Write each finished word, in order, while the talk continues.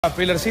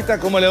Pilarcita,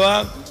 ¿cómo le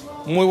va?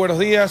 Muy buenos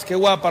días, qué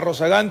guapa,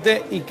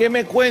 rozagante. ¿Y qué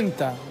me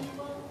cuenta?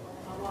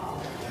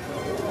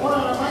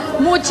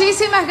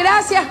 Muchísimas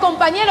gracias,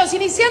 compañeros.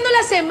 Iniciando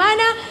la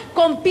semana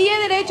con pie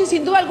derecho y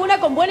sin duda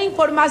alguna con buena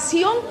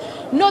información.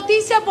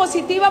 Noticia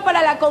positiva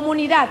para la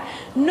comunidad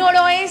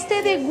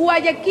noroeste de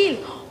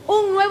Guayaquil.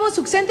 Un nuevo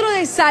subcentro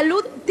de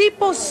salud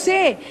tipo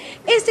C.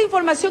 Esta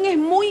información es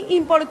muy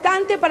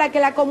importante para que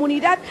la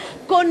comunidad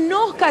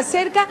conozca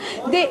acerca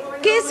de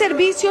qué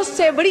servicios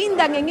se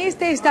brindan en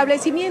este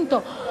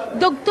establecimiento.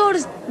 Doctor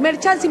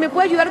Merchan, si me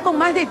puede ayudar con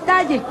más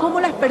detalles,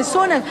 cómo las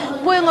personas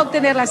pueden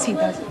obtener las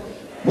citas.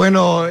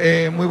 Bueno,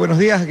 muy buenos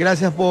días,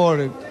 gracias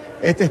por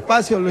este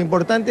espacio. Lo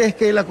importante es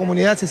que la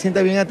comunidad se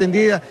sienta bien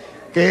atendida,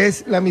 que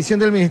es la misión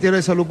del Ministerio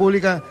de Salud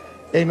Pública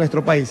en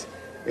nuestro país.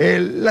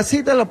 Las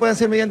citas las pueden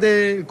hacer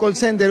mediante el call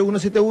center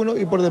 171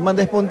 y por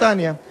demanda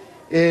espontánea.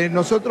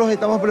 Nosotros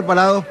estamos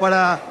preparados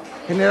para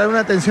generar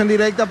una atención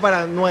directa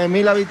para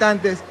 9.000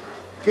 habitantes,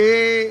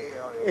 que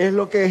es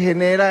lo que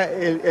genera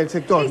el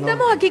sector, ¿no?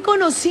 Estamos aquí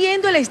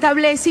conociendo el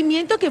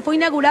establecimiento que fue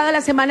inaugurado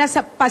la semana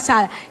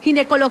pasada.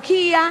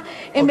 Ginecología,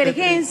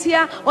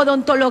 emergencia,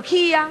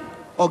 odontología.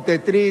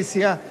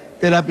 Obstetricia,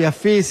 terapia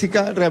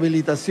física,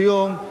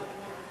 rehabilitación.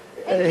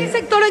 ¿En qué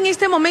sector en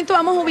este momento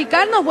vamos a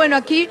ubicarnos? Bueno,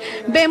 aquí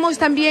vemos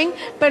también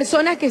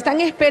personas que están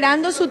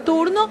esperando su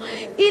turno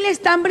y le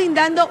están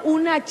brindando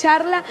una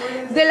charla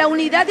de la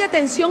unidad de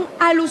atención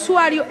al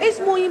usuario.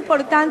 Es muy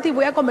importante y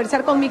voy a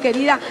conversar con mi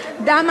querida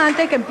dama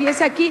antes que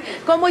empiece aquí.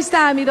 ¿Cómo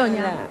está, mi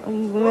doña?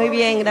 Muy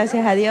bien,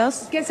 gracias a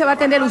Dios. ¿Qué se va a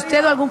atender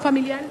usted o algún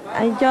familiar?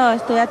 Yo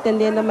estoy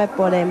atendiéndome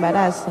por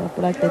embarazo,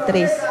 por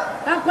obstetriz.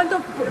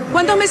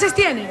 ¿Cuántos meses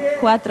tiene?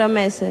 4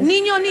 meses.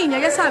 ¿Niño o niña?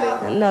 Ya sabe.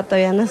 No,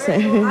 todavía no sé.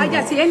 Ah,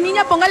 ya, si es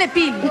niña, póngale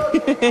pil.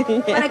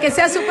 Para que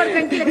sea súper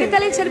tranquila. ¿Qué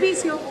tal el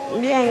servicio?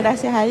 Bien,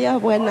 gracias a Dios,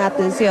 buena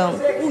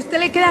atención. ¿Usted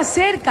le queda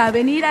cerca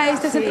venir a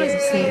este centro?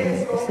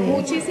 Sí.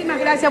 Muchísimas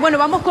gracias. Bueno,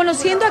 vamos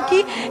conociendo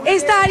aquí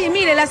esta área.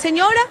 Mire, la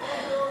señora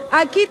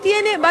aquí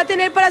va a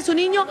tener para su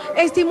niño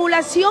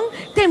estimulación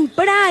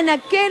temprana.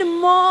 Qué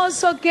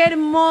hermoso,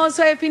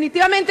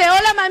 definitivamente.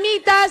 Hola,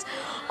 mamitas.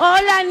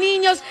 Hola,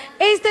 niños.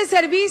 Este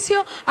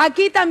servicio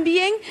aquí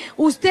también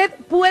usted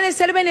puede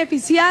ser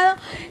beneficiado.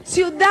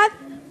 Ciudad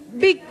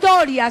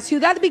Victoria,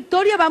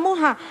 vamos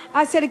a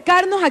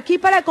acercarnos aquí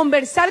para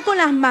conversar con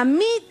las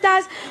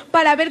mamitas,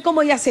 para ver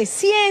cómo ellas se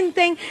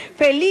sienten,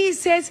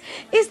 felices.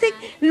 Este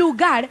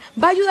lugar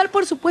va a ayudar,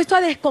 por supuesto,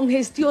 a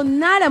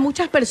descongestionar a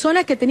muchas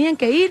personas que tenían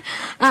que ir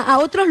a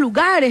otros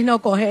lugares,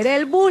 ¿no? Coger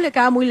el bus, le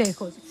quedaba muy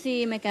lejos.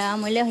 Sí, me quedaba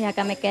muy lejos y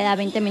acá me queda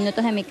 20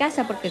 minutos de mi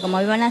casa porque como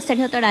vivo en la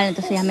Sergio Toral,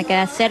 entonces ya me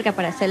queda cerca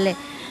para hacerle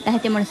las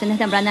estimulaciones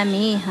tempranas a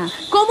mi hija.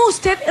 ¿Cómo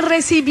usted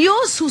recibió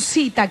su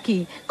cita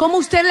aquí? ¿Cómo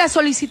usted la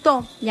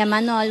solicitó?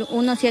 Llamando al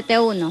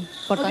 171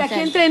 por aquí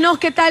entre nos,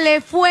 ¿qué tal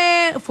le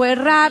fue? ¿Fue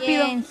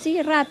rápido? Bien,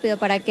 sí, rápido,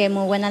 para que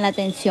muy buena la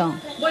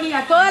atención. Bueno, y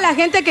a toda la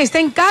gente que está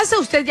en casa,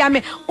 usted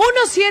llame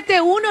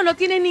 171, no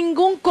tiene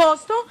ningún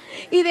costo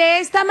y de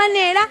esta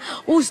manera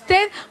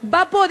usted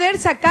va a poder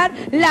sacar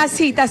la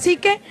cita. Así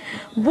que,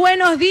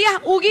 buenos días,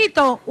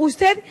 Huguito.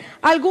 ¿Usted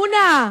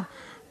alguna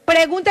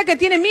pregunta que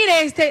tiene?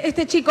 Mire,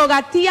 este chico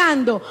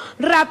gateando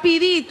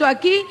rapidito.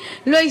 Aquí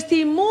lo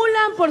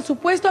estimulan, por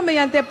supuesto,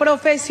 mediante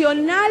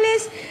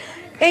profesionales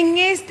en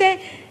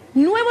este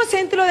nuevo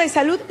centro de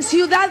salud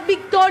Ciudad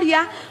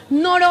Victoria,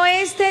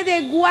 noroeste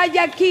de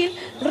Guayaquil.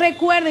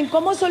 Recuerden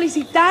cómo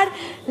solicitar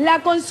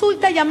la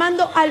consulta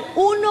llamando al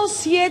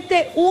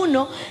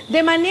 171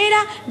 de manera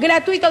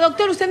gratuita.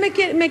 Doctor, usted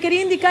me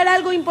quería indicar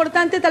algo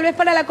importante tal vez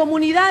para la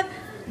comunidad.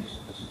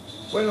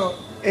 Bueno,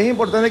 es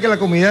importante que la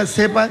comunidad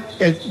sepa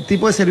el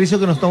tipo de servicio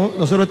que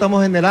nosotros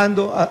estamos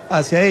generando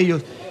hacia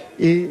ellos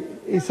y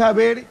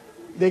saber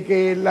de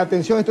que la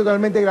atención es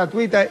totalmente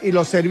gratuita y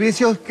los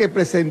servicios que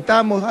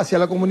presentamos hacia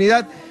la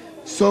comunidad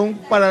son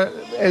para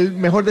el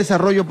mejor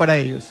desarrollo para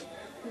ellos.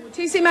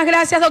 Muchísimas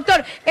gracias,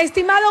 doctor.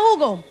 Estimado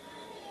Hugo,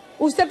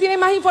 usted tiene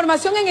más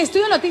información en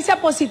estudio,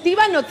 noticia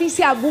positiva,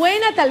 noticia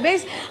buena, tal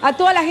vez a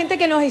toda la gente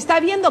que nos está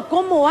viendo.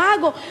 ¿Cómo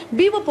hago?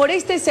 Vivo por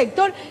este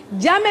sector.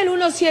 Llame al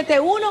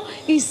 171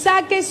 y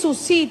saque su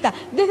cita.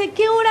 ¿Desde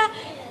qué hora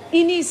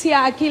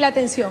inicia aquí la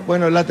atención?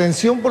 Bueno, la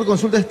atención por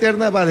consulta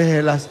externa va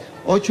desde las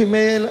 8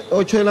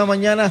 de la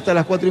mañana hasta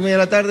las 4:30 de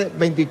la tarde,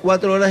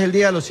 24 horas del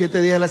día, los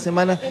 7 días de la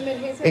semana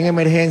en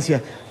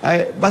emergencia.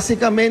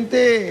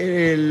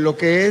 Básicamente lo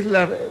que es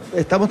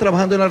estamos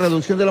trabajando en la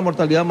reducción de la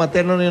mortalidad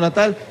materna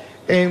neonatal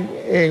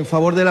en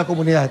favor de la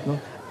comunidad, ¿no?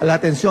 La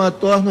atención a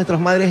todas nuestras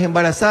madres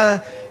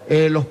embarazadas,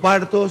 los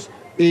partos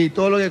y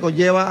todo lo que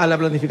conlleva a la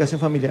planificación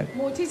familiar.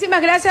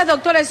 Muchísimas gracias,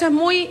 doctora, eso es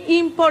muy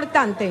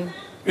importante.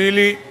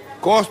 Pili,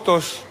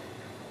 costos.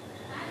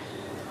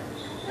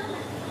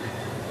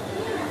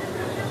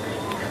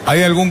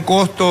 ¿Hay algún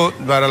costo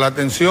para la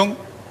atención?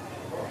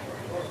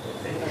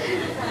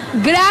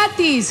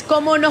 Gratis,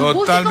 como nos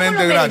gusta, como lo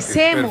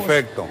merecemos.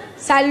 Perfecto.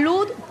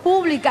 Salud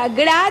pública,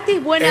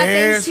 gratis, buena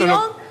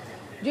atención.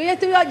 Yo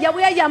ya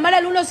voy a llamar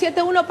al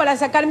 171 para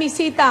sacar mi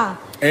cita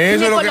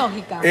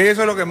ginecológica.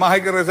 Eso es lo que más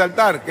hay que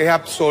resaltar, que es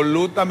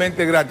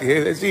absolutamente gratis.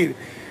 Es decir,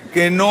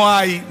 que no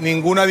hay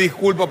ninguna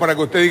disculpa para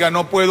que usted diga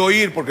no puedo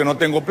ir porque no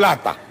tengo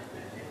plata.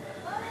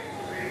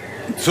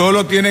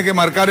 Solo tiene que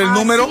marcar el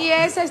número. Así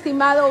es,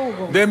 estimado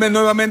Hugo. Deme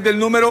nuevamente el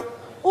número.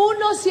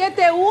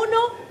 171.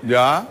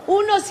 Ya.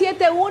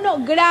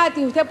 171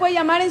 gratis. Usted puede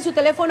llamar en su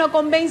teléfono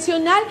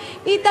convencional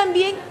y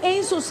también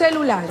en su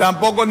celular.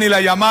 Tampoco ni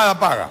la llamada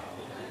paga.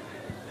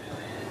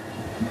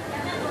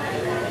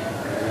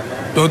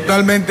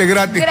 Totalmente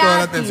gratis toda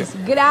la atención.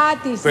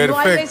 Gratis, Perfecto. No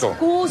hay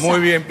excusa. Muy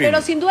bien, Pili.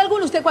 Pero sin duda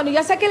alguna, usted cuando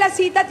ya saque la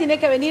cita tiene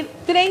que venir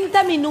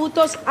 30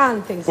 minutos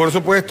antes. Por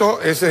supuesto,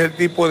 ese es el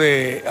tipo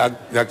de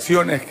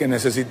acciones que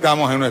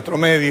necesitamos en nuestro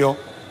medio,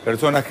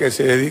 personas que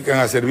se dedican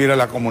a servir a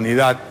la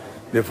comunidad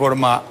de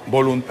forma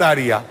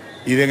voluntaria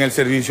y den el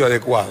servicio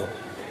adecuado.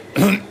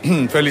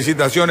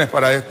 Felicitaciones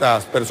para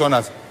estas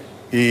personas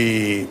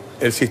y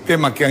el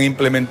sistema que han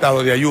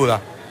implementado de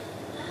ayuda,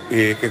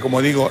 que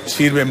como digo,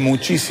 sirve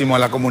muchísimo a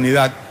la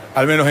comunidad,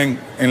 al menos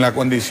en la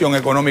condición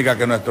económica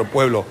que nuestro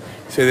pueblo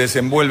se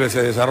desenvuelve,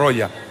 se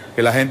desarrolla,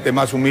 que la gente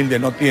más humilde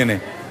no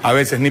tiene a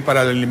veces ni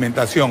para la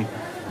alimentación.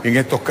 En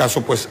estos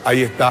casos, pues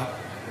ahí está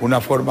una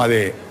forma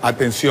de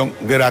atención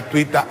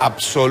gratuita,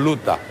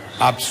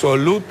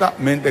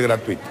 absolutamente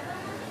gratuita.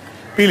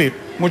 Pili,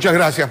 muchas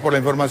gracias por la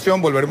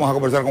información, volveremos a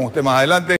conversar con usted más adelante.